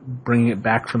actually bringing it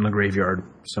back from the graveyard,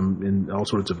 in all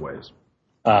sorts of ways.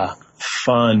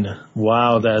 Fun!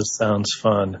 Wow, that sounds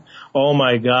fun. Oh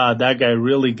my God, that guy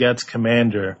really gets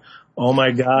commander. Oh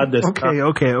my God, this.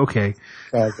 Okay.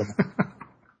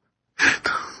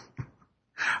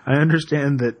 I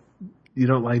understand that you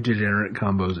don't like degenerate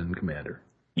combos in Commander.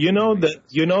 You know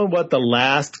what the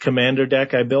last Commander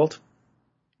deck I built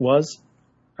was?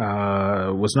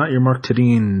 was not your Mark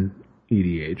Tadine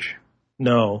EDH.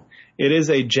 No, it is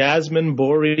a Jasmine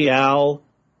Boreal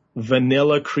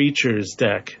vanilla creatures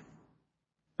deck.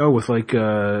 Oh, with like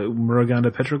Muraganda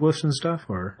petroglyphs and stuff,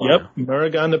 or yep,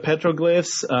 Muraganda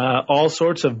petroglyphs, all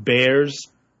sorts of bears,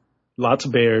 lots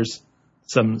of bears,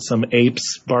 some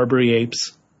apes, Barbary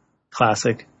apes,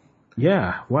 classic.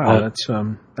 Yeah, wow,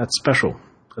 that's special.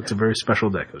 That's a very special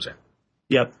deck, Jose.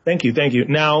 Yep, thank you.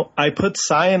 Now I put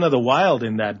Scion of the Wild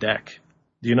in that deck.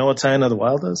 Do you know what Scion of the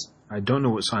Wild does? I don't know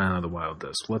what Scion of the Wild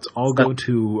does. Let's all go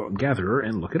to Gatherer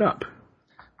and look it up.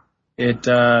 It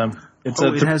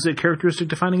has a characteristic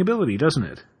defining ability, doesn't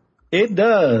it? It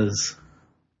does.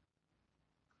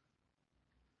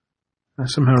 I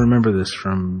somehow remember this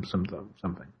from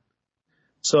something.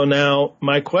 So now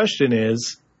my question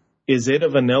is it a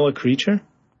vanilla creature?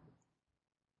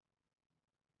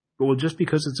 Well, just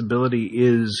because its ability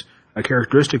is a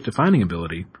characteristic defining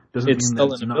ability doesn't mean that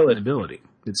it's not an ability.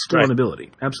 It's still an ability.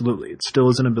 Absolutely. It still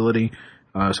is an ability,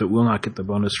 so it will not get the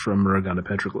bonus from Muraganda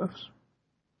petroglyphs.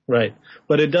 Right.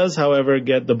 But it does, however,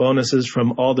 get the bonuses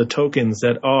from all the tokens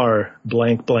that are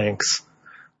blanks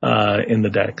in the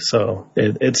deck. So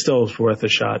it still is worth a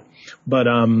shot. But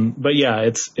yeah,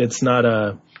 it's not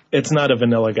a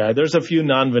vanilla guy. There's a few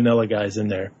non-vanilla guys in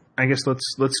there. I guess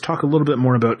let's talk a little bit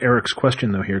more about Eric's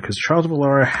question though here, because Child of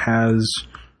Alara has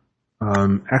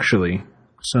actually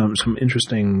some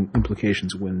interesting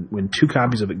implications when 2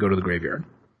 copies of it go to the graveyard.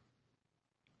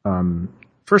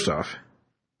 First off,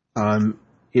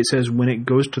 it says when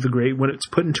it's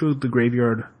put into the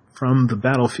graveyard from the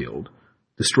battlefield,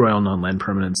 destroy all non-land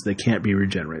permanents. They can't be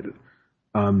regenerated.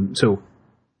 So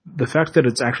the fact that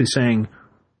it's actually saying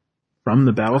from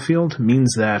the battlefield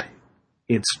means that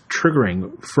it's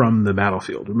triggering from the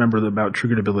battlefield. Remember about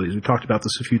triggered abilities. We talked about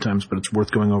this a few times, but it's worth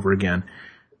going over again.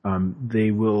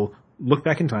 They will look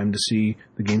back in time to see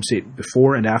the game state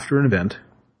before and after an event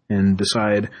and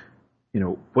decide,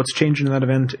 what's changed in that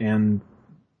event and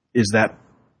is that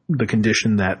the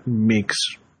condition that makes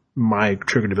my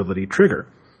triggered ability trigger.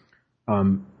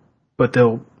 But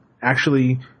they'll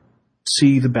actually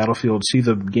see the battlefield, see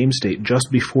the game state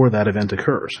just before that event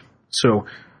occurs. So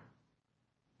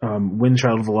when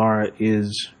Child of Alara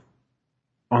is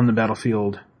on the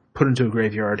battlefield, put into a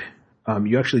graveyard,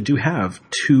 you actually do have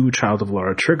 2 Child of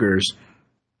Alara triggers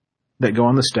that go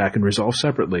on the stack and resolve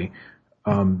separately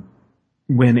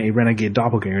when a Renegade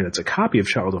Doppelganger that's a copy of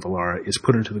Child of Alara is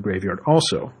put into the graveyard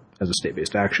also as a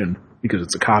state-based action because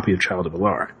it's a copy of Child of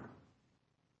Alara.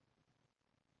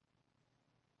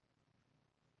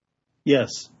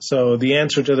 Yes. So the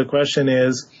answer to the question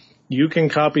is you can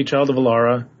copy Child of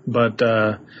Alara, but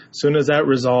as soon as that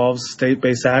resolves,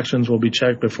 state-based actions will be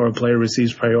checked before a player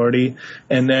receives priority.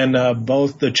 And then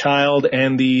both the child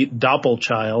and the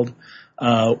Doppelchild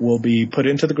will be put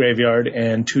into the graveyard,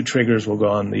 and 2 triggers will go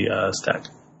on the stack.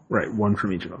 Right, 1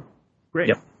 from each of them. Great.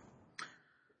 Yep.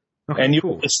 Okay, and you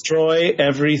cool. destroy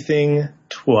everything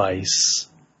twice.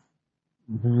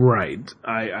 Right.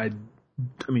 I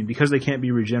mean, because they can't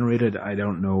be regenerated, I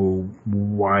don't know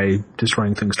why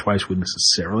destroying things twice would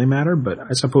necessarily matter, but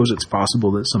I suppose it's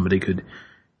possible that somebody could,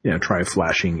 try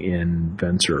flashing in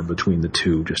Venser between the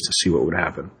 2 just to see what would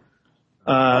happen.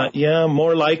 Yeah,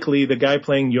 more likely the guy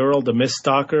playing Ural the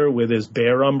Miststalker with his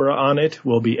Bear Umbra on it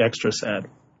will be extra sad.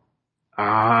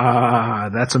 Ah,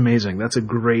 that's amazing. That's a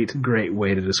great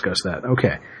way to discuss that.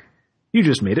 Okay. You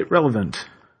just made it relevant.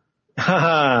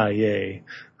 Haha, yay.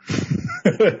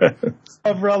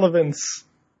 Of relevance.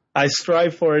 I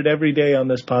strive for it every day on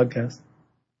this podcast.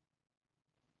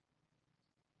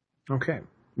 Okay.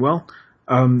 Well,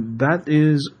 that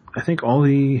is, I think, all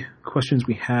the questions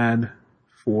we had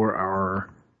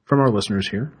from our listeners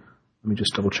here. Let me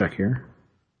just double check here.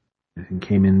 Anything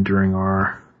came in during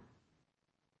our...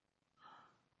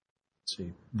 Let's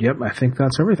see. Yep, I think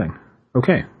that's everything.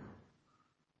 Okay.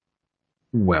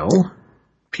 Well...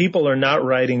 People are not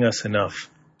writing us enough.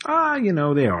 They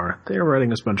are. They're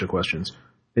writing us a bunch of questions.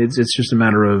 It's just a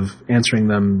matter of answering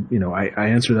them. I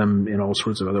answer them in all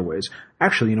sorts of other ways.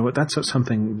 Actually, you know what? That's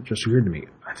something that just occurred to me.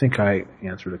 I think I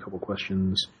answered a couple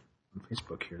questions on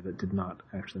Facebook here that did not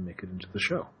actually make it into the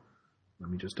show. Let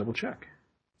me just double check.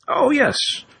 Oh, yes.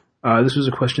 This was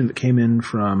a question that came in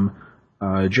from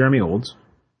Jeremy Olds.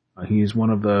 He's one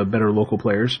of the better local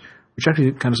players, which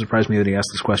actually kind of surprised me that he asked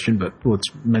this question, but let's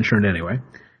mention it anyway.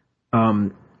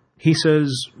 He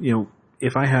says,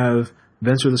 if I have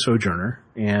Venser the Sojourner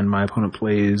and my opponent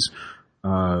plays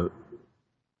Venser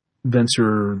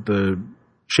the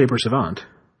Shaper Savant,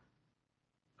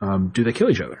 do they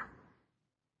kill each other?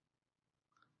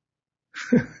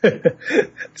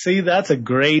 See, that's a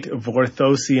great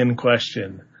Vorthosian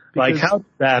question. Like, how did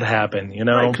that happen, you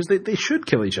know? Right, because they should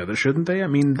kill each other, shouldn't they? I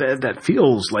mean, that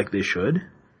feels like they should.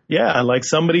 Yeah, like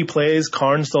somebody plays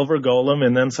Karn Silver Golem,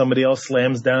 and then somebody else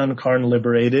slams down Karn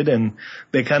Liberated, and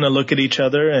they kind of look at each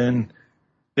other, and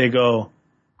they go,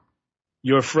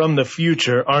 "You're from the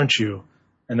future, aren't you?"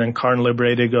 And then Karn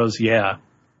Liberated goes, "Yeah."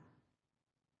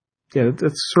 Yeah,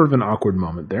 that's sort of an awkward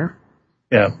moment there.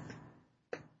 Yeah.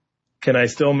 Can I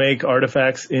still make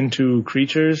artifacts into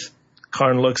creatures?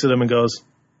 Karn looks at him and goes,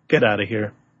 "Get out of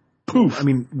here." Poof. I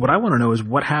mean, what I want to know is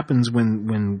what happens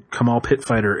when Kamal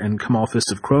Pitfighter and Kamal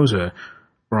Fist of Kroza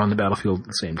are on the battlefield at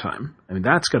the same time. I mean,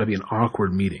 that's got to be an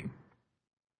awkward meeting.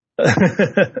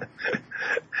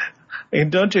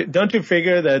 And don't you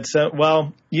figure that,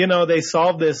 well, you know, they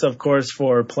solved this, of course,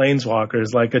 for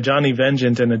planeswalkers. Like a Johnny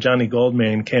Vengeant and a Johnny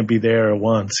Goldmane can't be there at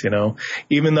once, you know,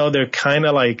 even though they're kind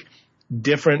of like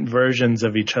different versions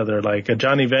of each other. Like a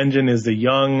Johnny Vengeant is the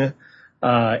young,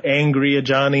 angry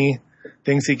Johnny,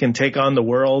 thinks he can take on the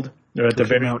world. Or at the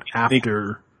very out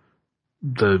after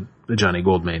the Johnny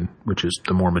Goldmane, which is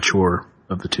the more mature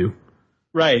of the two.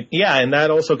 Right. Yeah, and that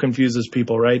also confuses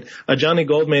people, right? A Johnny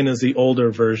Goldmane is the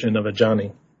older version of a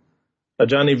Johnny. A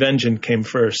Johnny Vengeant came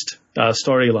first,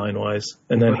 storyline wise,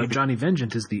 and then a Johnny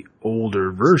Vengeant is the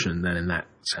older version then in that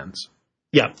sense.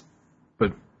 Yeah.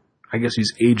 But I guess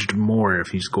he's aged more if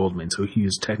he's Goldmane, so he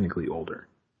is technically older.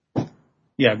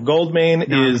 Yeah, Goldmane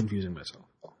now is I'm confusing myself.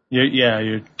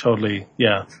 You're totally,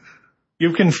 yeah.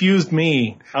 You've confused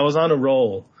me. I was on a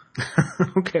roll.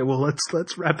 Okay, well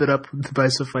let's wrap it up by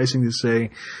sufficing to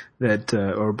say that,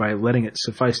 or by letting it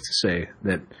suffice to say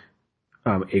that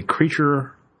a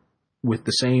creature with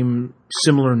the same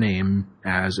similar name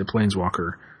as a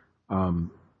planeswalker,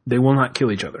 they will not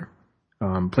kill each other.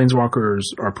 Planeswalkers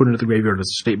are put into the graveyard as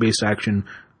a state-based action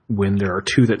when there are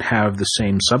two that have the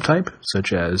same subtype,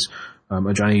 such as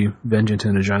a Johnny Vengeant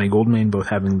and a Johnny Goldmane both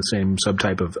having the same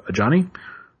subtype of a Johnny.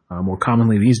 More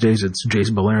commonly these days, it's Jace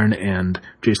Beleren and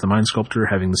Jace the Mind Sculptor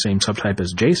having the same subtype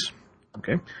as Jace.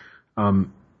 Okay.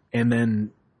 And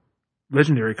then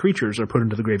legendary creatures are put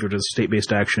into the graveyard as a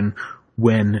state-based action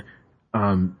when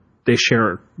they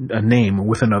share a name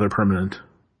with another permanent.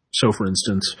 So, for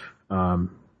instance, Venser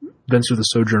the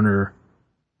Sojourner...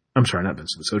 I'm sorry, not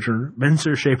Venser the Sojourner.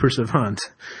 Venser Shaper Savant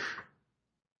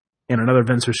and another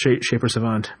Venser Shaper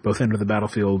Savant both enter the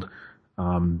battlefield.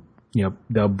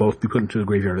 They'll both be put into the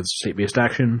graveyard as a state-based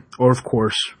action. Or, of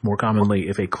course, more commonly,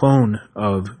 if a clone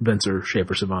of Venser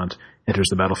Shaper Savant enters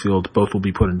the battlefield, both will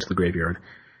be put into the graveyard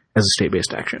as a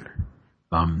state-based action.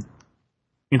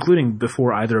 Including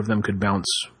before either of them could bounce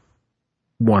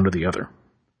one or the other.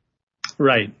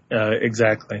 Right,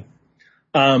 exactly.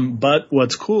 But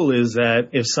what's cool is that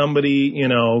if somebody,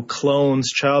 clones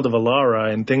Child of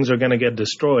Alara and things are going to get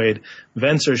destroyed,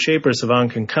 Venser Shaper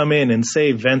Savant can come in and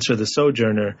save Venser the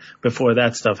Sojourner before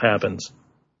that stuff happens.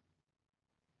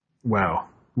 Wow.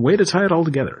 Way to tie it all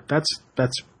together. That's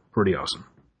pretty awesome.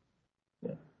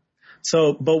 Yeah.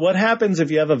 So, but what happens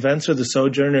if you have a Venser the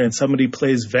Sojourner and somebody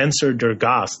plays Venser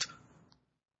Durgast?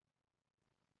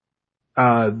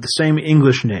 The same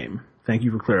English name. Thank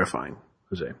you for clarifying,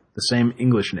 Jose. The same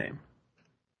English name.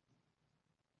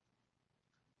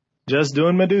 Just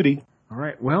doing my duty. All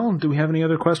right. Well, do we have any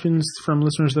other questions from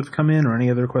listeners that have come in, or any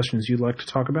other questions you'd like to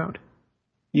talk about?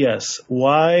 Yes.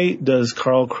 Why does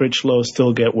Carl Critchlow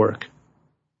still get work?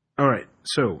 All right.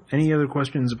 So, any other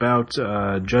questions about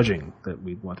judging that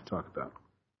we'd want to talk about?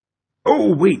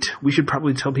 Oh, wait. We should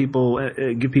probably tell people,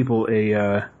 give people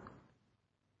an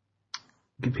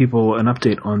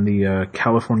update on the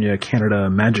California Canada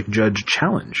Magic Judge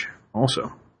Challenge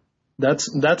also.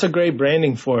 That's a great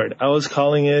branding for it. I was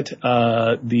calling it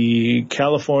the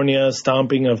California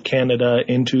Stomping of Canada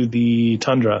into the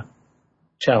Tundra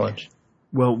Challenge.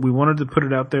 Well, we wanted to put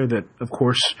it out there that, of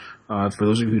course, for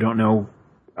those of you who don't know,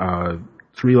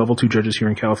 3 level 2 judges here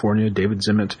in California, David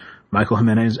Zimmett, Michael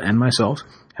Jimenez, and myself,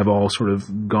 have all sort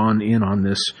of gone in on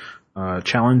this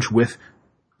challenge with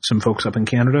some folks up in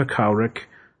Canada, Kyle Rick,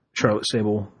 Charlotte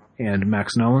Sable, and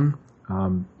Max Nolan,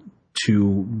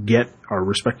 to get our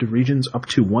respective regions up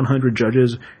to 100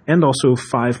 judges and also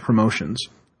 5 promotions.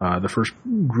 The first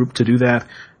group to do that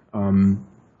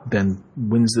then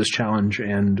wins this challenge,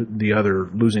 and the other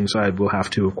losing side will have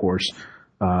to, of course,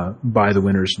 buy the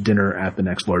winners dinner at the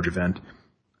next large event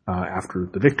after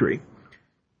the victory.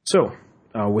 So,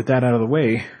 with that out of the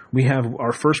way, we have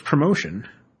our first promotion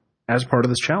as part of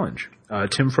this challenge.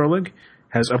 Tim Froelich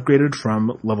has upgraded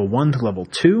from level 1 to level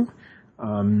 2.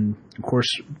 Of course,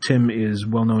 Tim is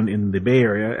well known in the Bay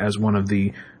Area as one of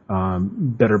the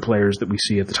better players that we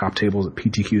see at the top tables at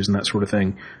PTQs and that sort of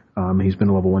thing. He's been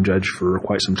a level 1 judge for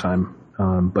quite some time,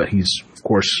 but he's, of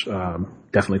course,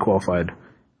 definitely qualified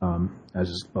as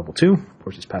his level 2. Of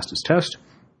course, he's passed his test.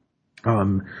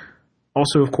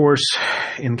 Also, of course,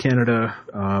 in Canada,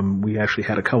 we actually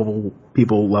had a couple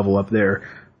people level up there.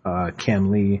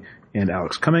 Cam Lee and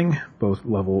Alex Cumming both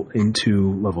level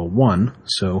into level 1.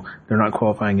 So they're not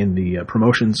qualifying in the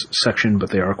promotions section, but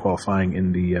they are qualifying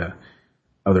in the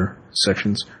other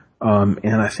sections.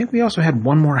 And I think we also had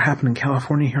one more happen in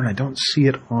California here, and I don't see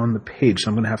it on the page, so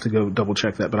I'm going to have to go double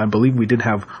check that. But I believe we did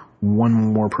have one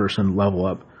more person level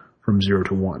up from 0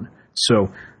 to 1.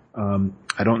 So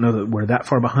I don't know that we're that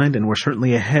far behind, and we're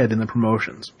certainly ahead in the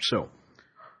promotions. So,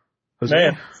 Jose,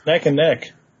 man, neck and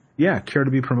neck. Yeah, care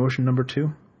to be promotion number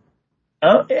 2?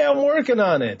 Oh, yeah, I'm working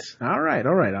on it. All right.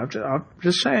 I'm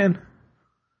just saying.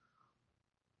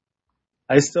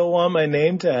 I still want my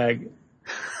name tag.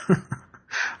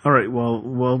 All right.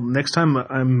 Well, next time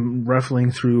I'm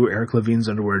ruffling through Eric Levine's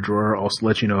underwear drawer, I'll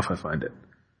let you know if I find it.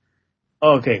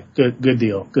 Okay. Good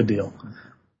deal.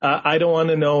 I don't want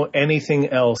to know anything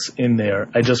else in there.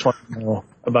 I just want to know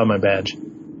about my badge.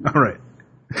 All right.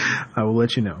 I will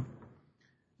let you know.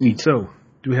 So,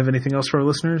 do we have anything else for our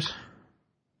listeners?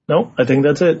 No, I think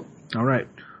that's it. All right.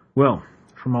 Well,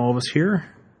 from all of us here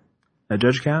at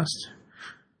JudgeCast,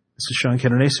 this is Sean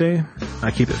Catanese.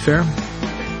 I keep it fair.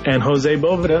 And Jose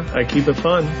Boveda. I keep it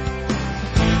fun.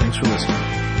 Thanks for listening.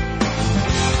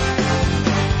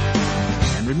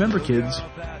 And remember, kids,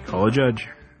 call a judge.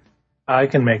 I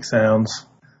can make sounds,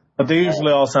 but they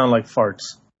usually all sound like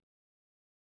farts.